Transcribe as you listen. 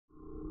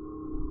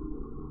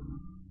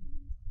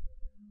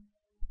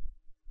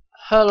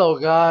Hello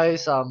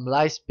guys, I'm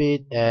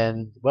Lightspeed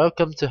and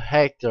welcome to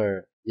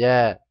Hector.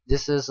 Yeah,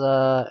 this is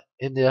a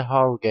Indian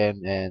horror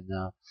game and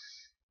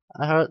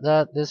I heard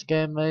that this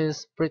game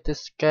is pretty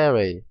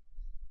scary.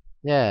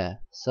 Yeah,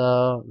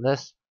 so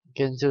let's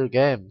get into the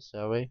game,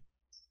 shall we?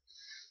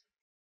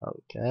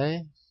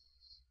 Okay.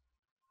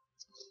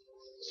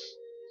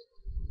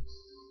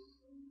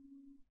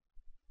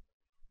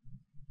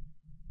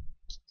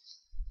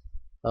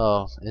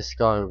 Oh, it's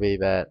gonna be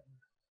bad,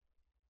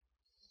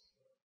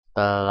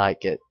 but I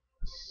like it.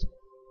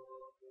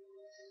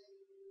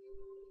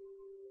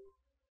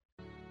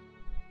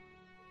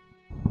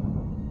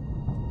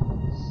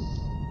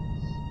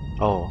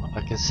 Oh,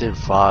 I can see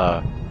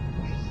fire.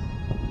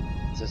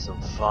 There's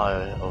some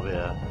fire over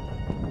here.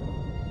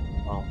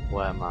 Oh,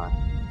 where am I?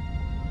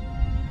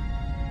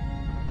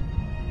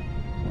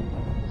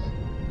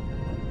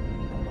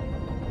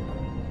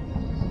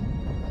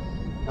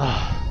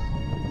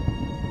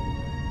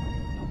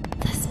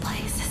 This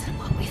place isn't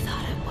what we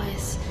thought it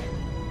was.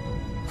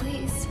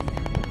 Please,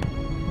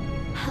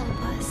 help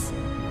us.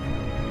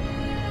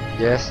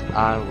 Yes,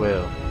 I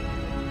will.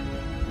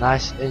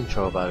 Nice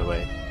intro, by the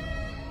way.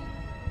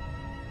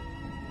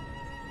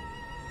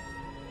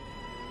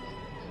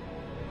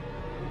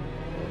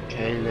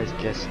 Okay, let's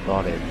get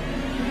started.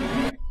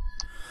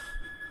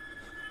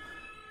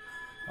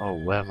 Oh,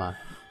 where am I?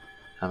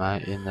 Am I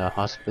in the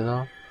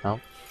hospital? No.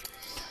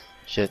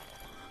 Shit.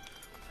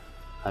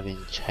 I'm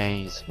in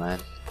chains, man.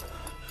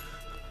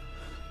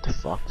 The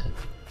fuck?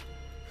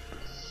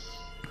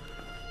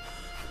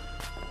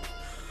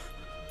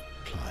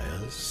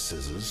 Pliers,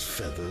 scissors,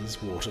 feathers,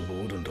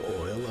 waterboard, and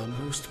oil are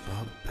most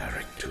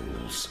barbaric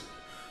tools.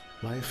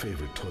 My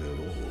favorite toy of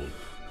all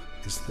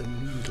is the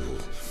needle.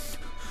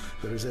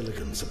 There is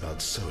elegance about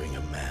sewing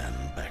a man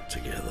back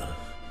together.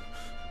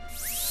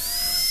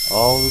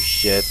 Oh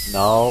shit,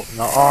 no,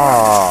 no,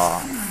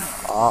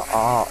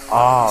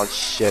 oh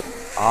shit,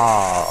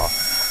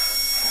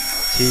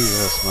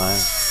 Jesus, man.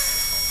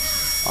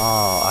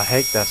 I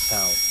hate that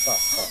sound. Fuck.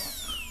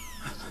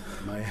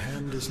 My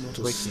hand is not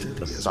as Freaking steady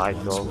the as it once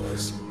psycho.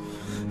 was.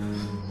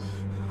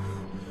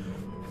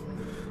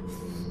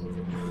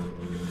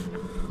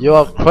 You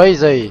are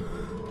crazy,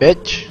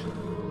 bitch.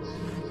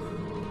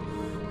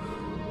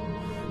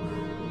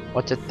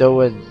 What you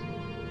doing?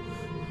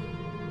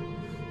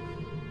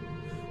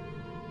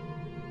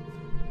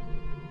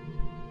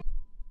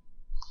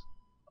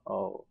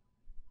 Oh.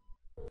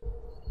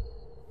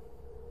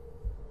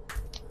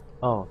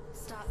 Oh.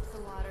 Stop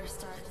the water,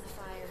 start the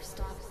fire.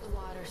 Stop the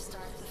water,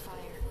 start the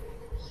fire.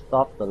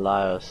 Stop the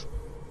liars.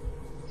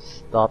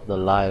 Stop the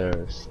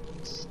liars.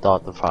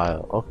 Start the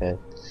fire. Okay.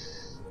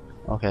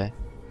 Okay.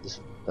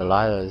 The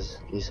liars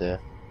is here.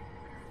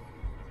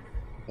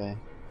 Okay.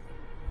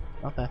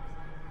 Okay.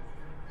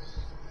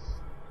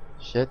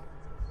 Shit.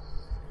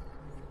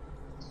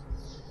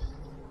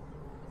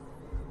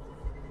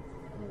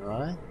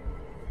 Alright.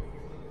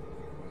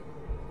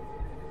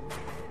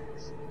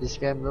 This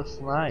game looks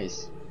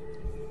nice.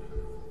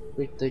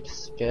 Pretty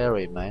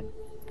scary, man.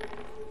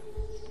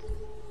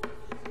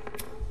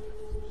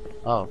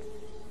 Oh.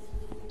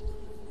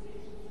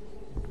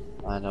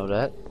 I know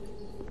that.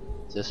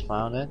 Just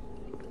found it.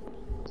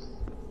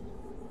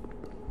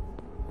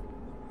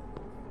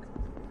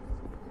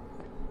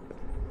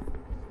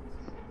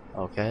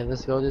 Okay,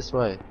 let's go this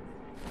way.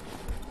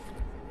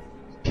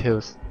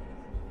 Pills.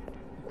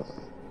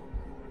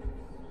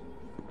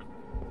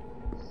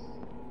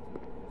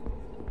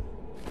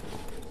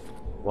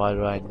 Why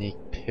do I need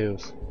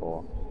pills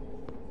for?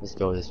 Let's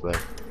go this way.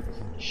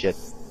 Shit.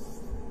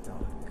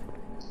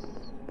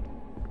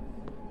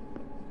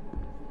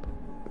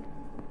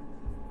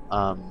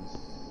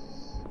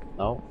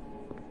 No.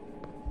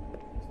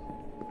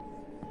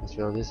 Let's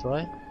go this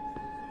way.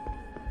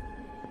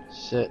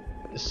 Shit.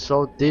 It's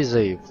so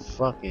dizzy.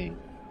 Fucking.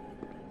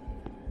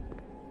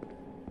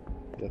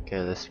 Okay,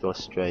 let's go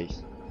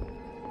straight.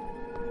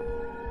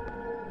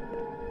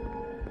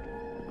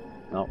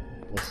 No.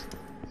 Let's.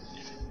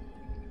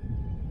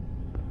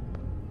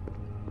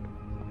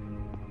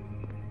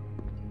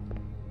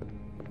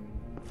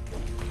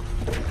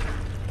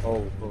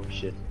 Oh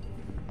shit.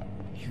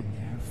 You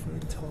never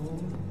told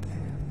them.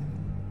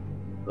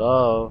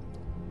 Hello?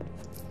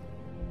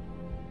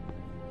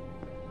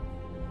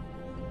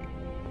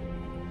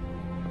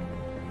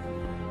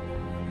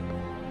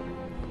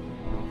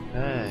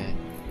 Okay.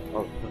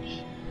 Oh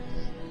shit.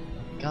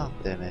 God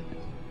damn it.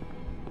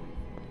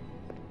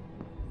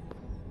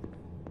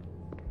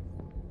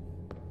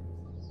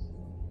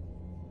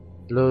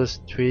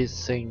 Blues tweet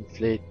sing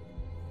fleet.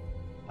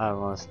 I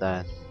don't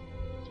understand.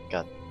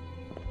 God.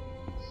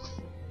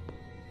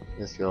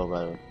 Let's go,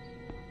 brother.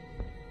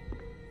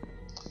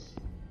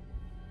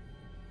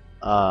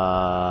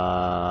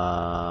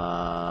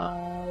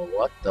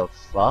 What the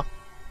fuck?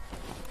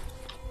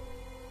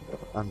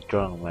 I'm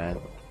drunk, man.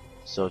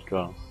 So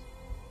drunk.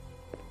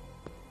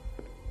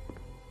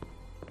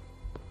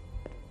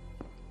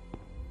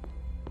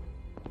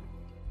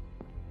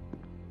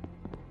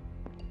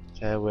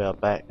 Okay, we are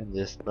back in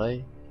this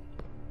play.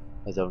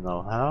 I don't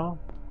know how.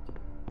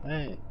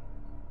 Hey,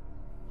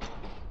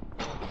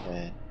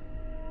 Okay.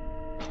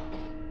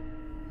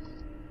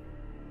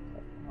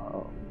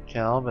 Oh,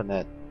 can't open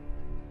it.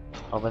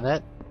 Open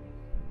it.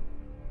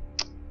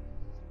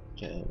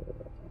 Okay.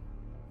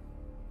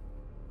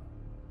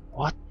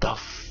 What the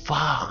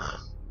fuck?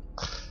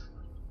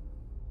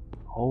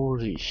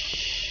 Holy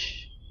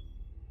sh!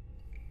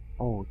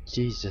 Oh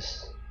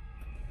Jesus!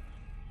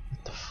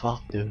 What the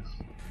fuck, dude?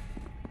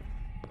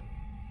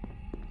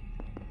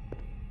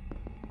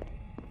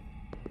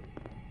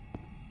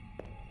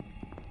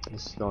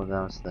 Let's go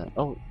downstairs.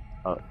 Oh,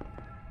 oh.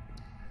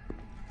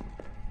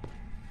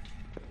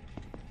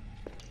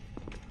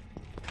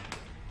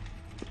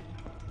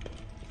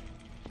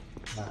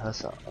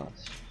 That's a,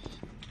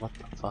 what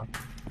the fuck?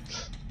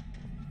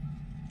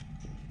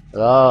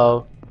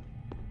 Hello?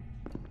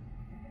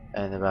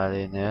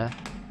 Anybody in here?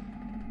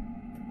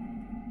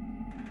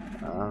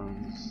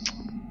 Um.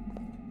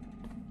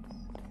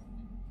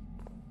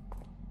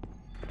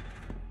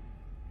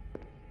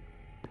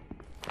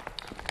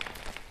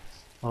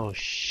 Oh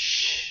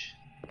shh.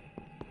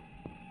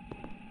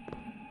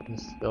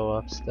 Let's go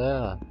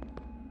upstairs.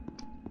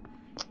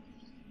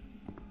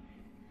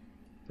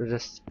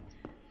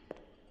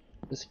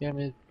 This game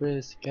is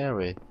pretty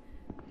scary.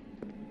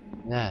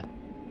 Yeah.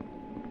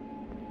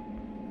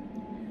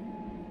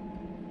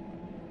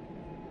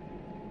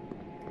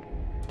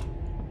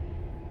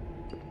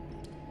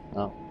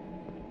 No.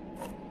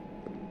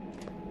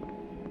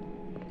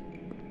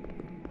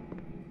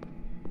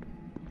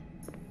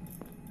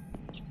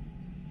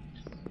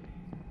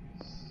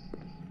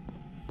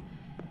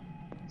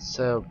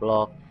 Cell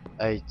block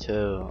A2.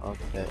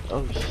 Okay.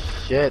 Oh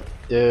shit,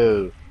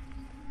 dude.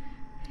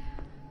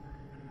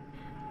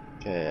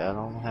 Okay, I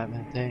don't have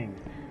anything.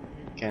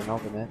 Can't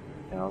open it.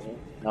 Can I open it?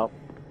 Nope.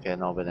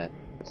 Can't open it.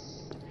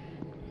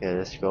 Okay,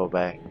 let's go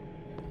back.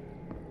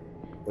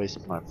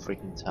 Waste my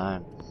freaking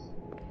time.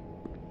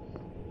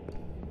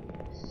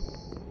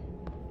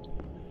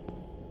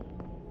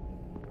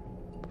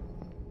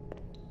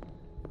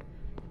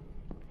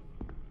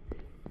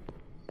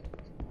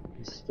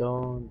 Let's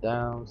go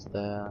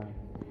downstairs.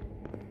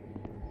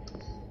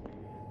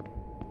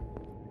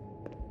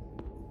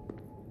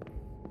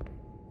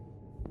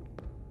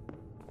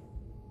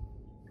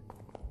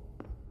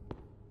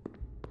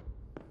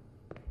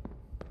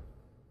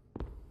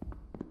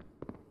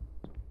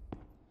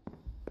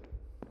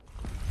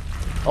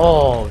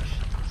 Oh,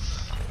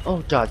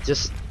 oh god,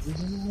 just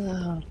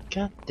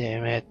god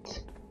damn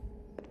it.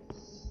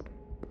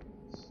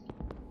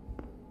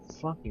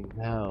 Fucking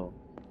hell.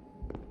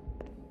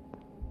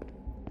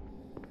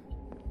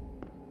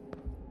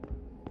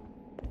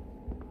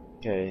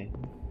 Okay,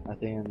 I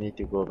think I need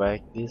to go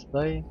back this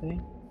way, I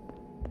think.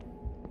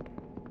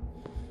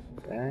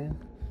 Okay.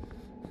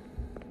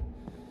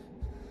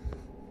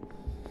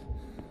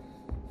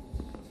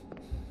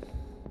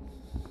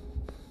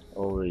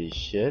 Holy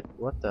shit,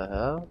 what the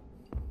hell?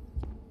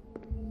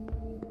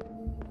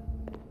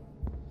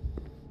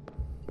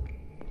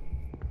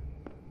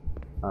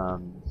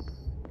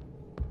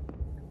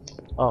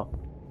 Oh,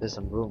 there's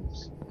some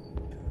rooms.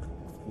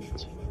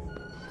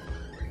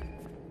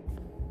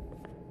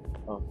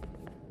 Oh,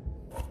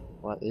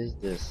 what is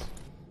this?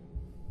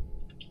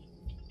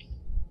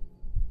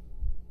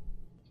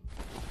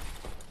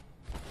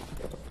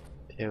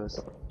 Pills,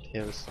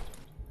 pills.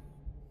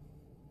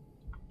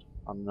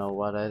 I don't know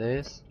what that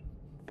is.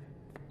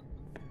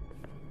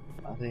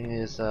 I think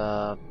it's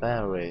a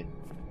battery.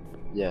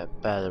 Yeah,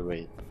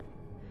 battery.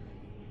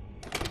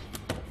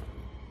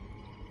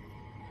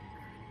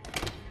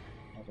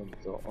 I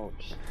don't know. Oh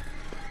shit.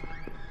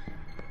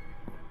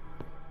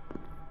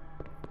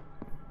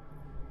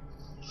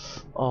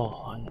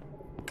 Oh,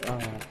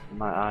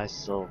 my eyes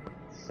so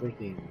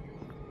freaking.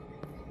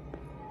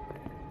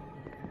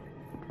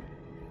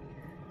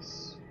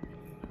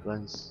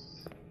 Lens.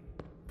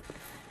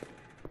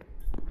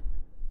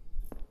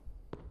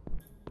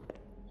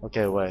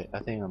 Okay, wait. I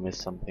think I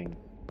missed something.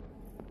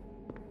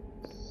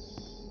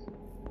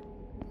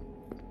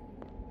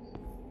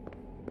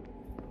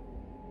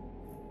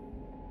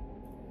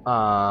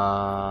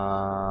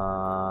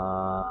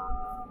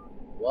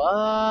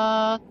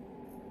 What?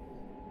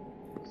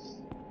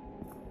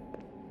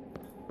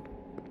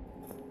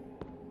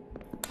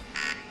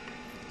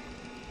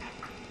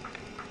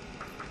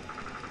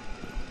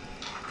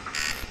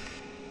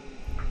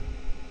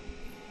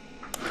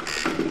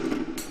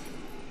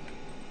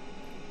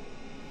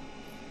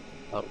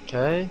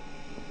 Okay.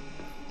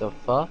 The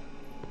fuck?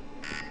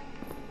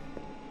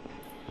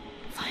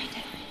 Find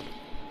it.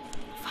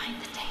 Find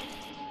the tape.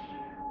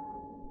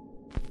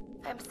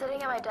 I'm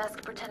sitting at my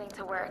desk pretending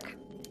to work.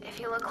 If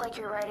you look like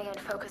you're writing and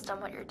focused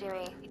on what you're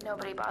doing,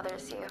 nobody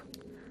bothers you.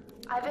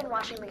 I've been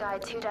watching the guy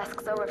 2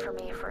 desks over from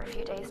me for a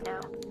few days now.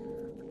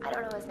 I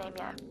don't know his name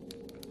yet.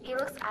 He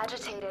looks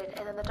agitated,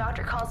 and then the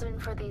doctor calls him in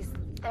for these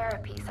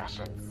therapy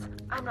sessions.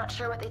 I'm not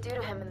sure what they do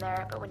to him in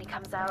there, but when he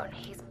comes out,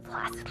 he's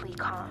placidly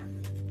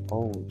calm.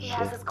 Oh He shit.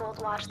 has his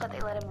gold watch that they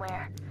let him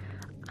wear.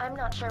 I'm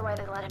not sure why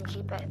they let him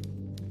keep it.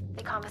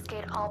 They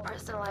confiscate all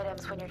personal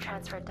items when you're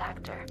transferred to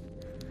Hektor.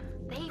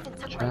 They even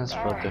took my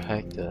Transfer to bear.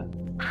 Hector.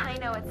 I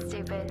know it's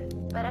stupid,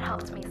 but it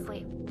helps me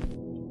sleep.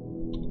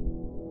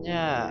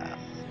 Yeah,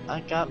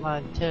 I got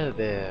my teddy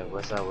bear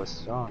as I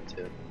was drawn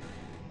to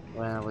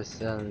when I was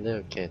a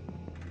little kid.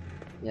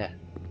 Yeah,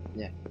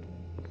 yeah.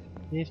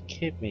 It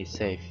keep me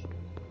safe.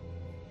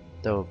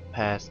 Though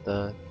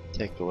pastor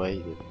take away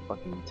the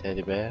fucking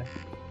teddy bear.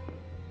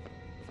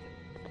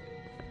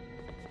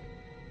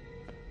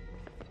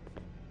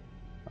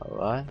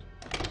 Alright.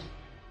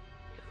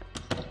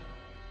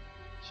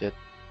 Shit.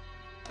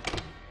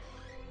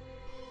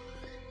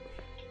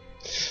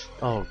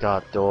 Oh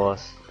god,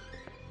 doors.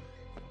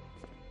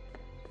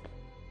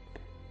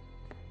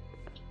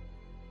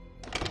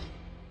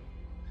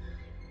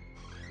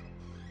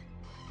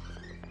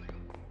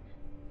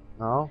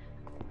 No?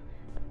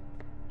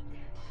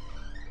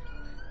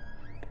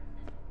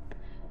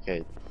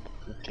 Okay.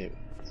 Okay.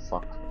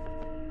 Fuck.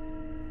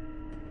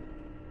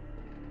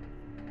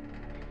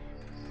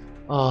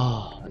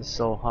 Oh, it's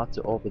so hard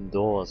to open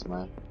doors,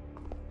 man.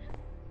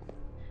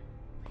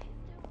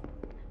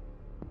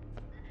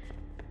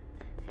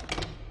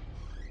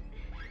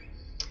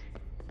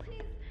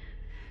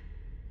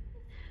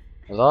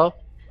 Hello?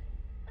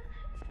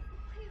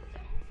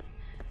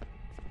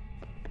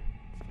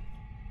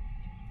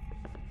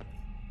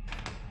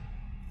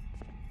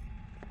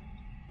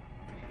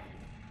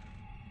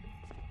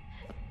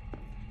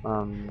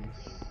 Um.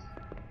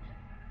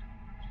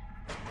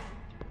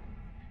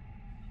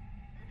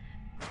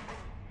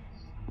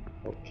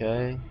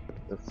 Okay.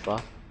 The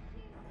fuck?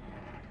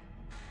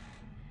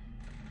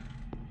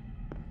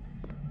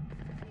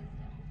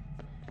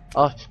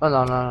 Oh no,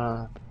 no, no,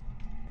 no.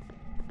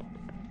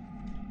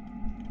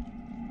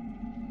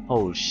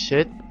 Oh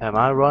shit, am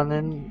I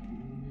running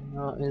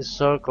in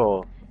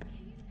circle?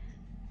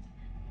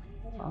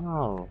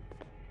 Oh,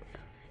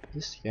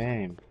 this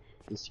game.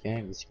 This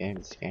game, this game,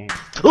 this game.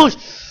 Oh!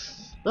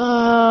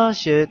 Ah,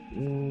 shit.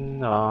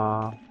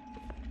 No.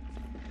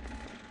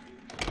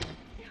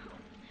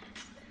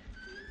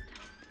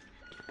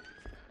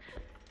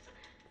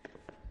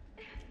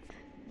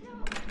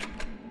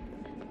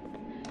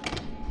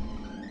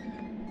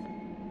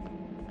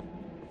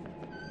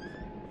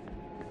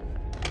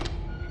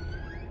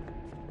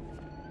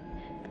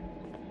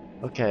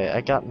 Okay,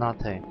 I got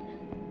nothing.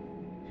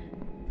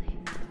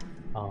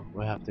 Oh,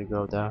 we have to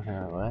go down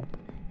here, right?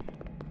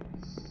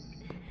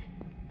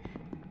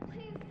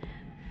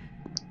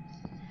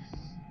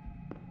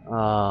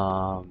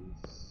 Um.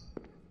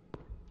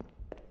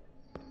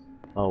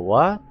 Oh,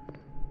 what?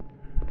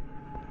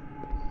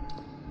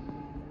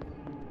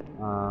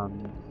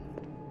 Um.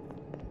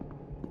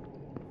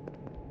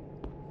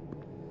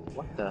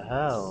 What the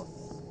hell?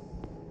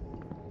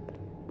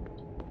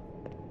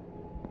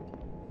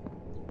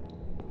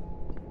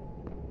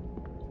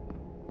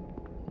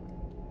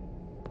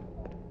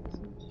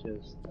 It's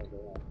just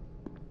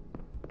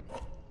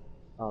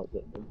oh,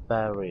 the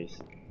berries.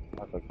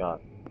 I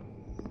forgot.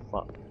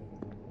 Fuck.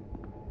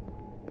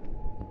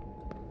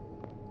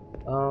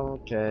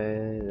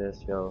 Okay,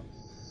 let's go.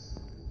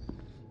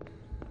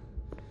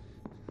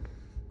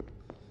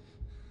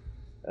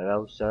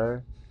 Hello,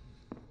 sir.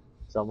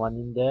 Someone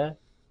in there?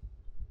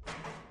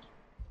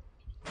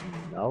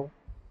 No?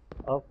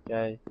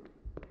 Okay.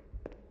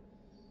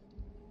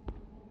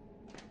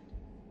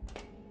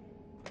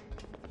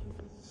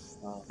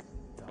 Oh,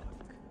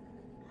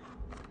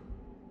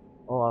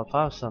 oh, I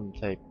found some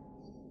tape.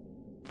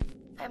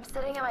 I'm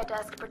sitting at my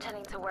desk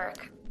pretending to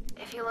work.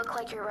 If you look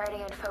like you're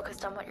writing and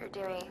focused on what you're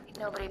doing,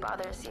 nobody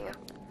bothers you.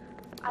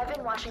 I've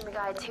been watching the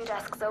guy 2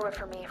 desks over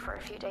from me for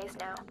a few days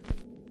now.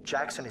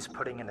 Jackson is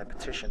putting in a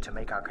petition to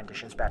make our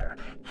conditions better.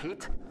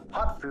 Heat,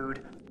 hot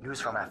food, news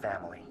from our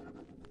family.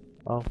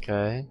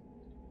 Okay.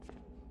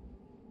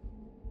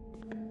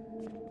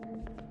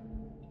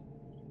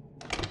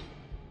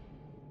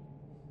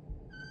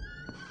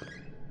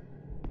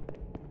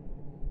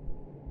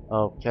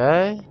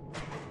 Okay.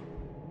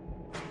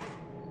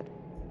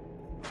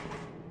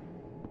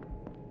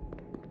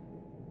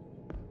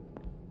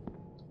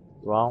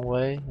 Wrong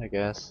way, I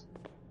guess.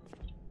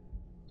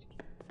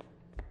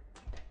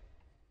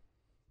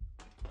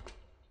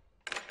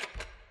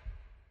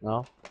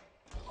 No?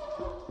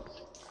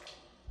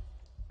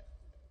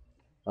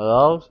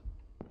 Hello?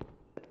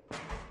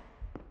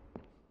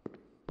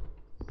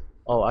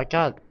 Oh, I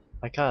got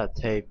a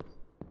tape.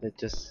 Let's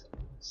just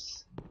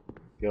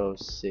go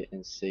sit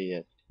and see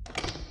it.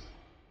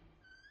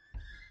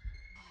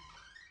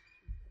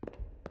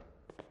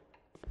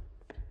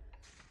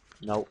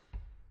 Nope.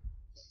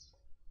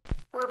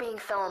 We're being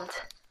filmed.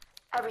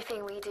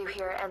 Everything we do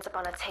here ends up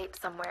on a tape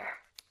somewhere.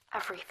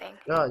 Everything.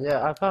 Oh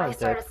yeah, I I found it.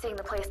 started seeing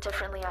the place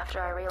differently after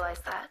I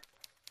realized that.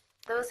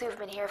 Those who've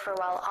been here for a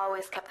while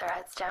always kept their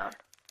heads down.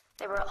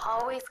 They were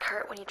always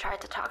curt when you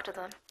tried to talk to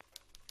them.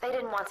 They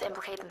didn't want to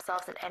implicate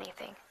themselves in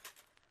anything.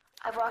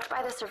 I've walked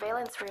by the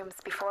surveillance rooms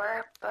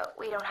before, but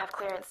we don't have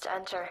clearance to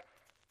enter.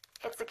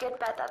 It's a good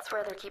bet that's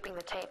where they're keeping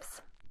the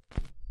tapes.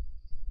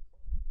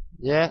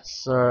 Yes,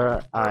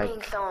 sir. We're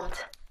being filmed.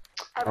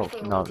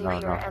 Everything no, we do no,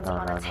 here no, ends no,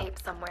 up on no, a no. tape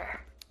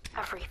somewhere.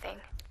 Everything.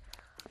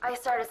 I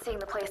started seeing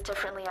the place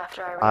differently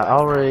after I I realized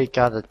already that.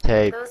 got the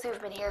tape. Those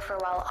who've been here for a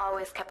while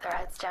always kept their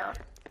heads down.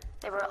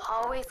 They were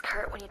always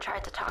curt when you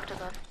tried to talk to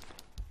them.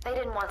 They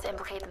didn't want to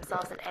implicate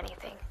themselves in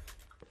anything.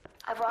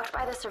 I've walked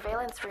by the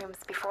surveillance rooms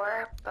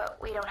before, but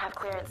we don't have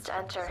clearance to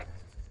enter.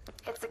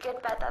 It's a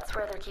good bet that's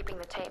where they're keeping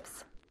the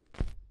tapes.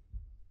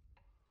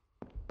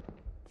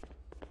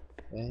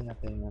 Okay, I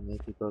think I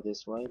need to go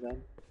this way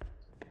then.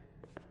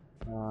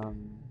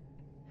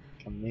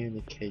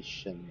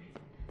 Communication.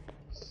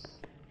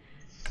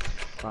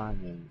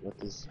 Finding. What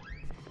is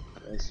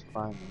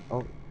finding?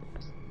 Oh,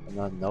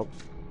 no, nope.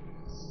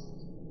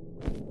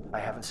 I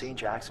haven't seen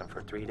Jackson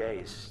for 3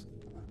 days.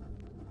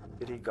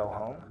 Did he go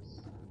home?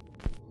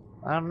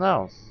 I don't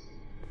know.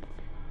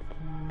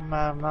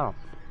 I don't know.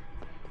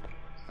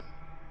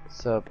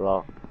 Sub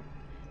block.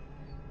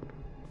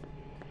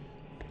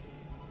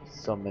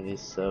 So many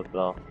sub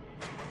block.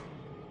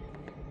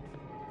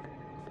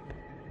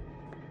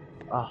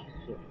 Ah,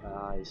 shit, my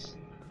eyes.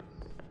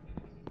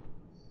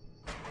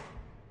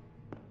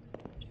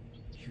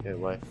 Okay,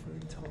 wait.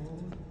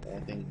 I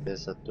think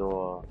there's a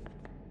door.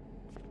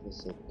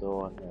 There's a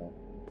door in there.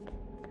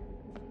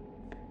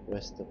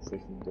 Where's the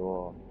freaking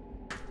door?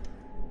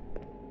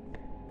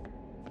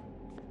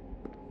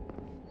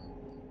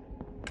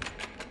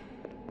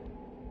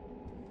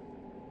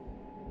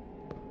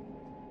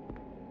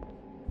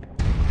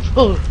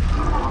 Oh!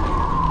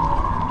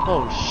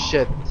 Oh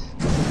shit!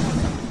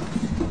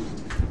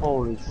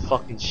 Holy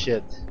fucking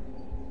shit!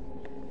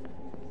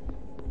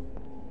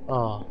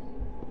 Oh.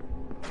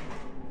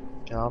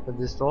 Can I open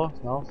this door?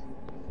 No?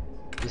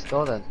 This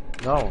door then?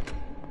 No!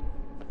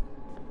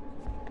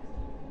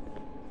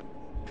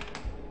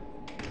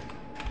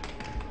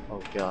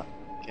 Oh god,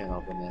 can't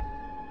open it.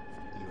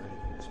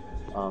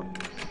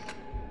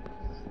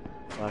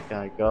 Where can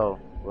I go?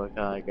 Where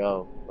can I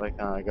go? Where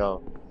can I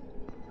go?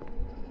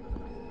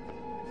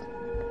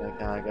 Where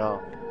can I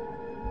go?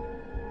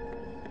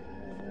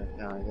 Where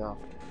can I go?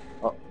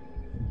 Oh.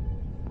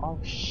 Oh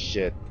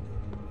shit.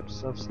 I'm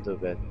so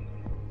stupid.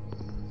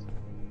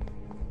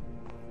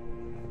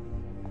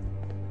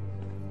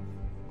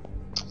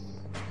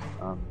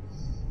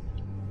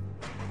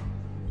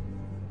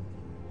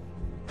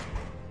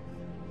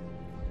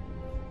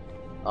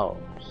 Oh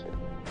shit.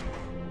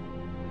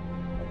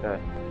 Okay.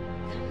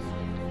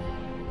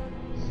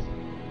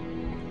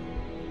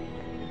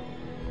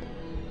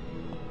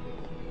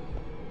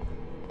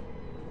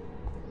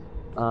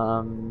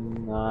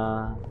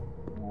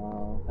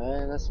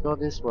 Okay, let's go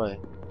this way.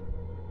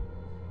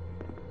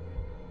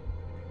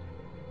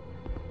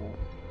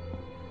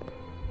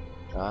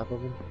 God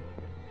open.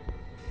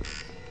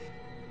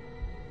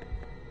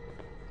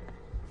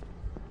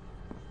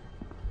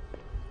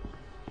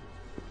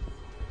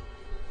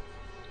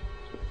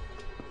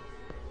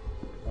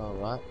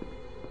 Alright.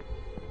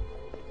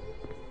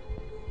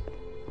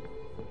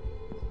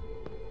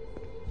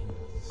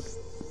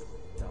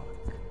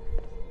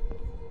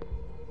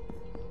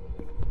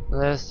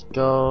 Let's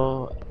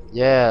go.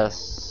 Yes,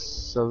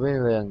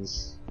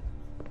 surveillance.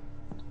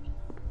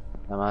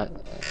 Am I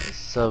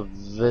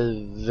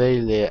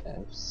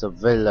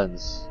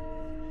surveillance?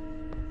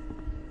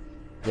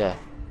 Yeah.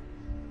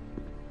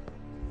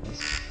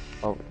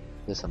 Oh,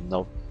 there's some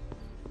note.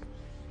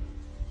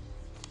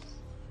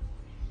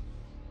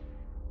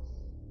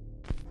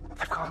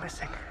 They've gone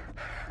missing.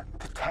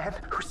 The 10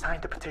 who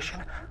signed the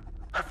petition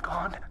have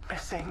gone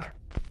missing.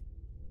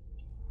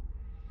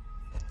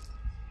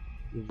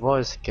 Your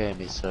voice scared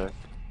me, sir.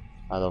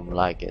 I don't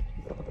like it.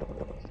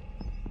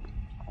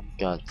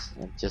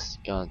 I'm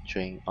just gonna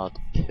drink all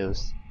the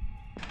pills.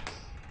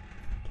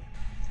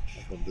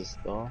 Open this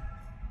door.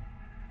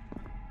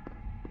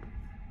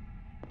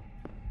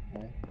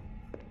 Okay.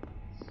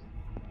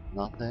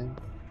 Nothing.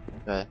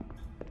 Okay.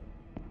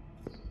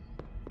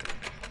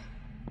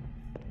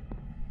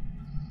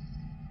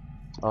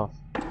 Oh,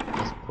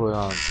 let's put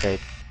on tape.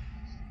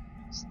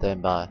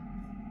 Stand by.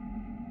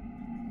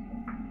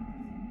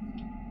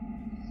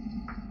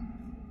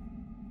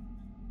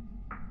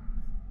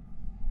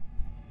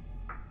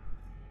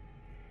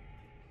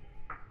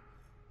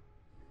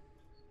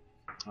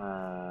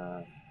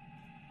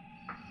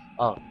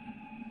 Oh,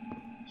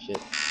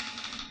 shit.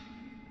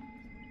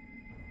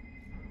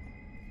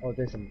 Oh,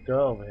 there's some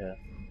girl over here.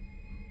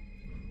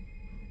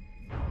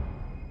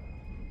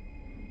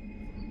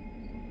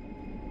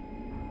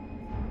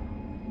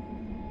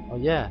 Oh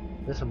yeah,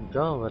 there's some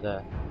girl over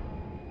there.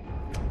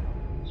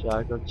 Should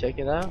I go check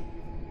it out?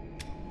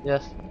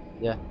 Yes.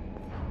 Yeah.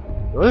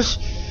 Whoosh!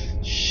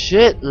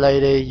 Shit,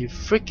 lady, you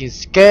freaking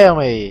scare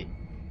me.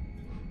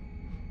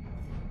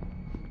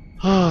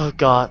 Oh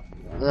god.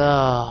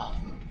 Ah.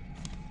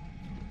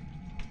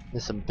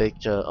 There's some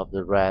picture of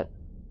the rat.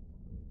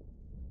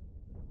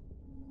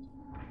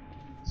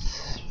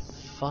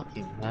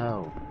 Fucking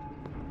hell.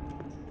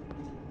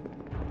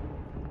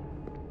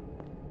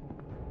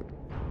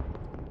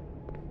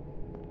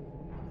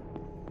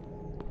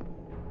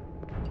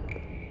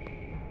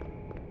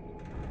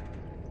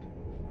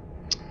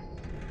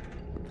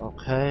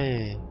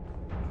 Okay.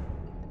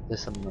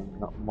 There's some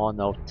more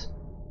note.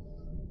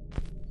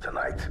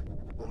 Tonight,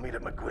 we'll meet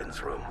at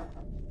McGuinn's room.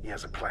 He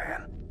has a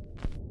plan.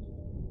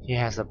 He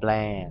has a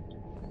plan.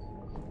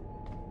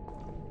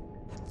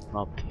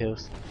 More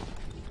pills.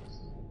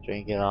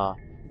 Drink it all.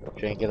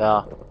 Drink it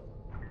all.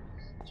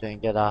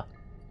 Drink it all.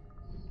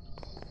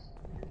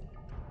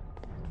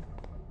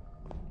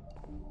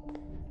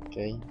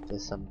 Okay,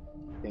 there's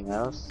something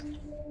else.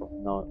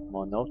 No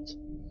more notes.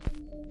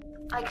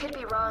 I could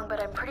be wrong, but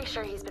I'm pretty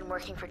sure he's been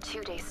working for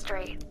 2 days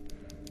straight.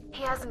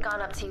 He hasn't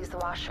gone up to use the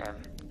washroom.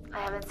 I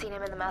haven't seen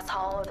him in the mess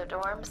hall or the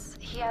dorms.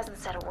 He hasn't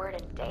said a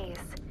word in days.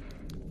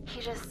 He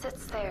just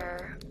sits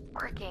there,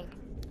 working.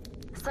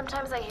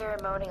 Sometimes I hear him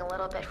moaning a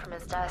little bit from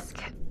his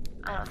desk.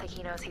 I don't think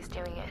he knows he's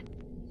doing it.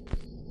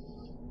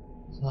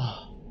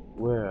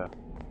 Where?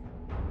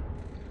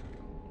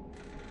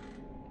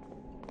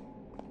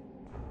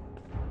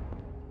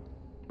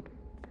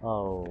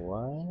 Oh,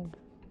 what?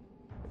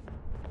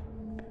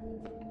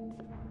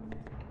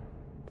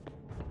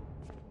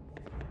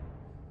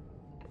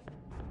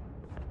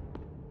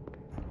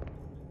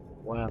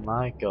 Where am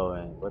I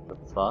going? What the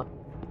fuck?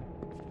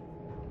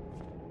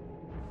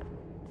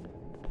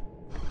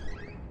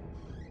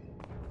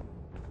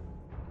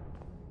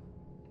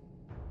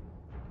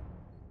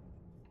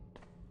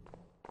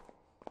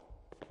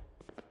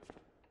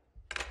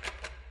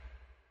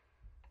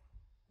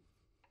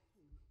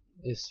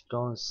 It's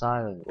gone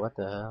silent. What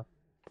the hell?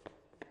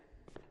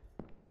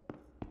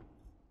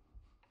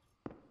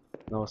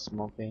 No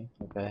smoking.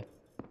 Okay.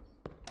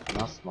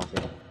 Not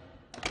smoking.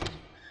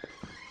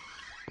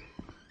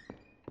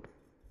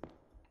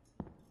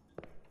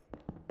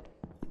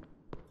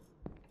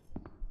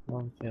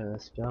 Okay,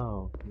 let's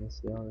go. Let's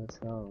go. Let's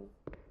go.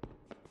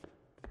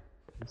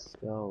 Let's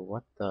go.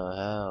 What the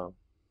hell?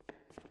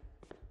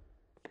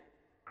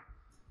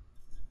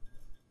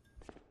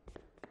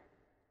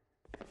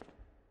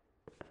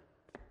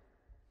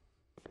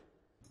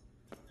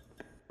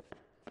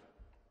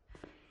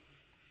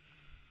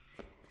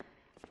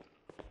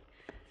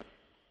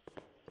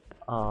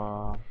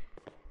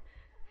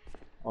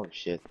 Oh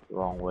shit,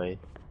 wrong way.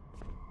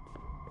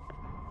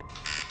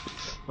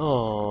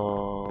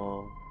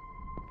 Oh.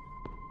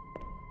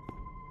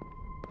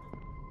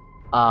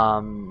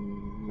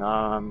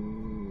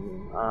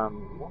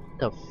 What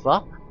the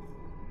fuck?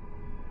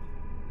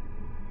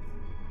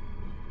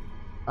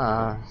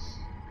 Uh,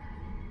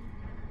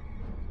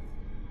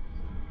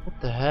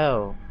 what the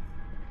hell?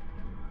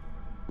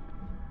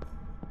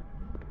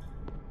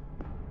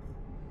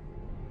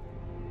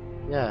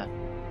 Yeah.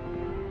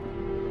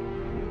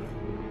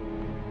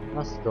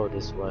 Let's go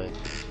this way.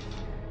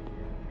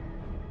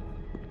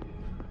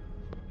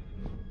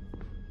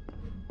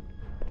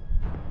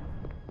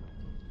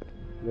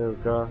 Little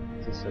girl,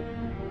 just a...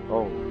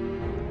 Oh.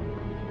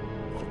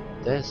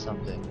 There's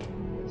something.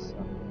 There's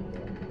something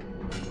there.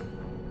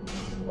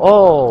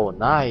 Oh,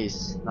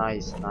 nice.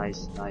 Nice,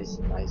 nice, nice,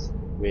 nice.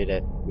 Read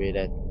it, read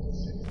it.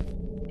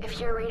 If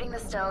you're reading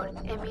this note,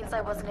 it means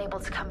I wasn't able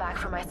to come back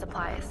for my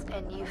supplies,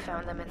 and you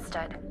found them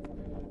instead.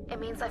 It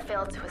means I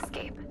failed to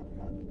escape.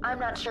 I'm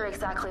not sure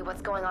exactly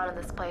what's going on in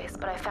this place,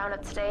 but I found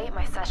out today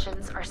my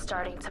sessions are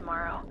starting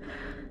tomorrow.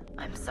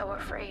 I'm so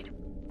afraid.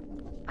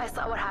 I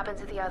saw what happened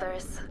to the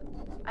others.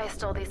 I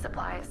stole these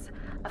supplies.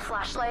 A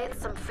flashlight,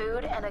 some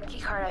food, and a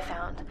keycard I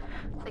found.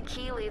 The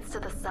key leads to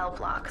the cell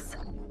blocks.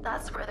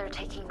 That's where they're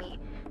taking me.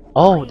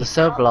 Oh, the Please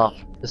cell help block.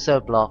 me. The cell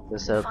block. The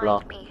cell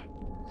block. Find me.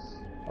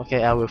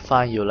 Okay, I will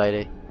find you,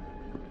 lady.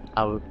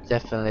 I will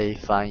definitely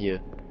find you.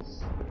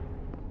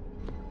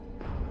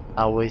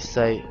 I will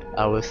save you.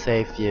 I will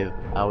save you.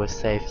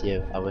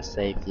 I will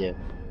save you.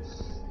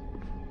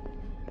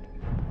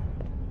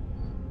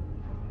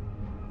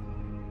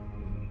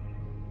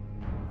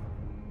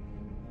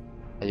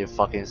 Are you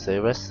fucking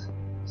serious?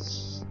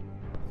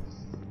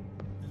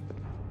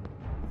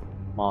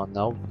 More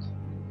note.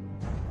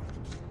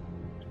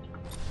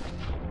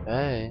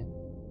 Hey.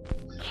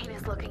 Kane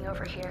is looking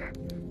over here.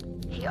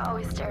 He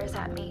always stares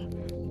at me.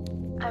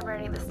 I'm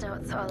writing this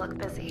note so I look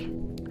busy.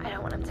 I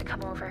don't want him to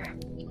come over.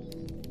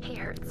 He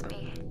hurts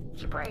me.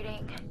 Keep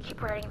writing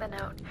the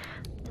note.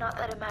 Not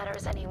that it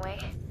matters anyway.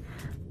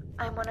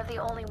 I'm one of the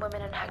only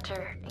women in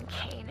Hector, and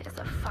Kane is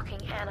a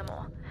fucking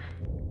animal.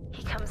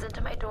 He comes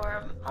into my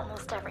dorm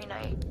almost every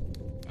night,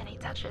 and he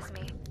touches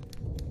me.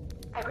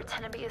 I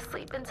pretend to be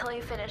asleep until he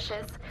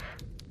finishes.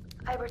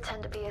 I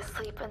pretend to be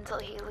asleep until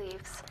he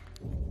leaves.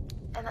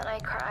 And then I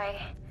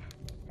cry,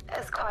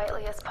 as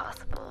quietly as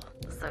possible,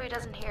 so he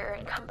doesn't hear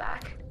and come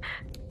back.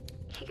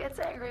 He gets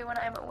angry when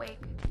I'm awake.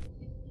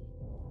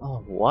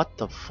 Oh, what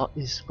the fuck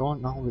is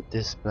going on with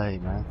this play,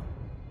 man?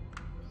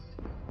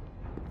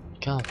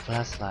 What kind of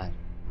flashlight?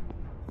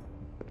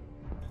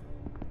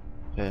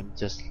 Okay, I'm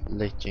just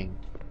glitching.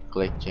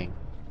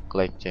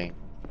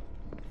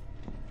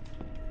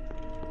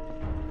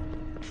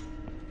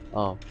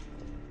 Oh.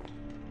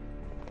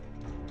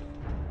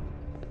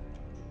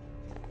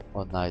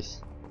 Oh,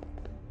 nice.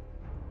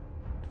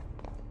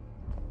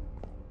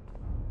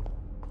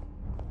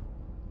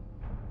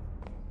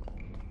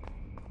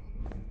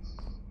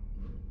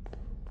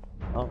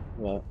 Oh,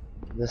 well,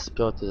 let's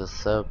go to the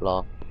cell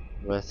block.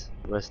 Where's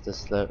the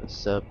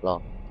third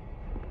block?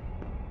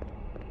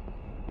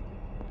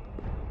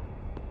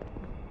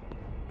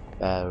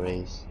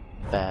 Berries.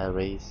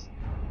 Berries.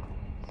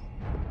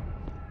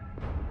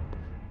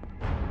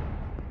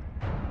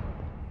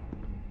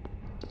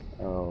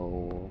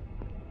 Oh.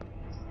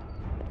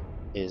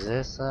 Is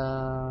this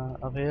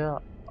up here?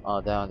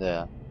 Oh, down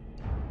there.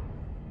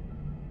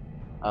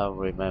 I don't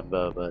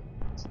remember, but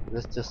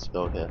let's just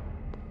go here.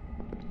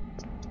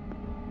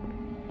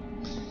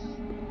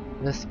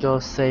 Let's go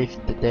save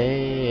the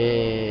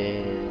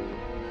day.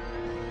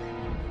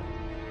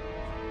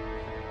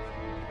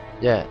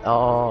 Yeah.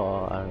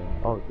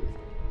 Oh.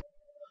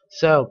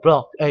 Cell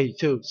block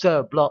A2.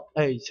 Cell block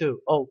A2.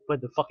 Open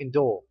the fucking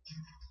door.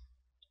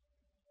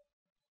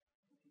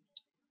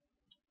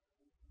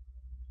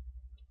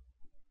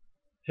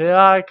 Here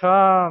I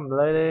come,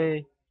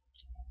 lady.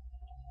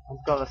 I'm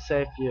gonna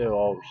save you.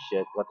 Oh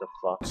shit! What the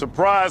fuck?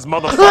 Surprise,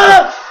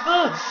 motherfucker!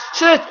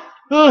 Shit!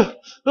 Oh!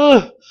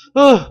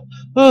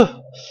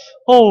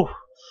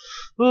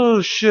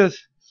 Oh shit!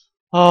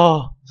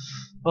 Oh!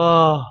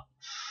 Oh!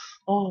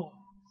 Oh!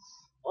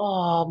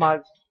 Oh my!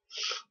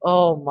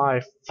 Oh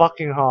my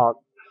fucking heart!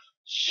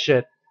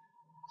 Shit!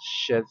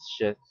 Shit!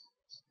 Shit!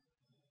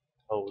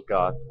 Oh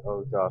god!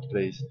 Oh god!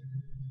 Please!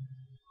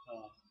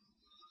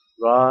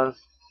 Run!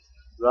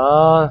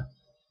 Run!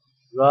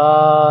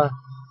 Run!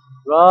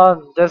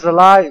 Run! There's a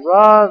light!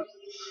 Run!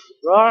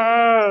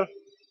 Run!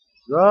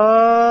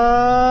 Run!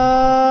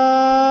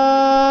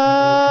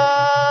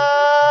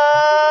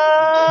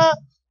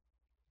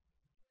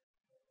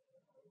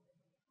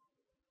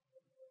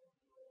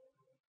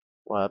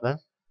 What happened?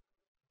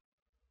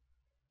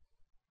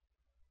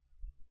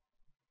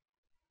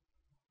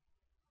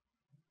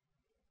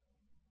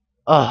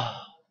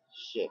 Ah,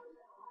 shit.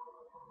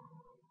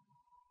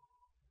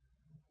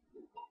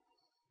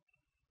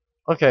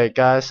 Okay,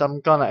 guys, I'm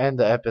gonna end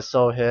the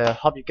episode here.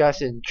 Hope you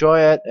guys enjoy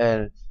it,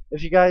 and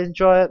if you guys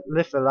enjoy it,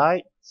 leave a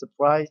like,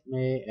 subscribe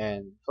me,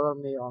 and follow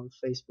me on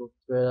Facebook,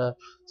 Twitter.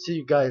 See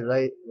you guys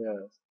later.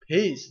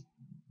 Peace.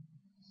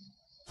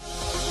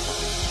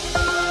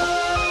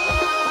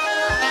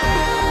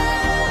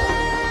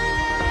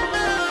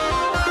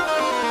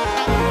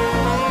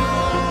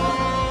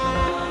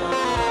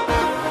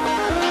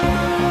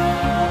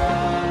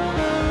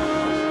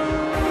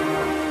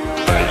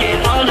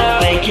 Working harder,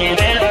 making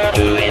better,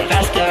 doing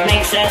faster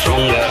makes us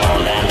stronger.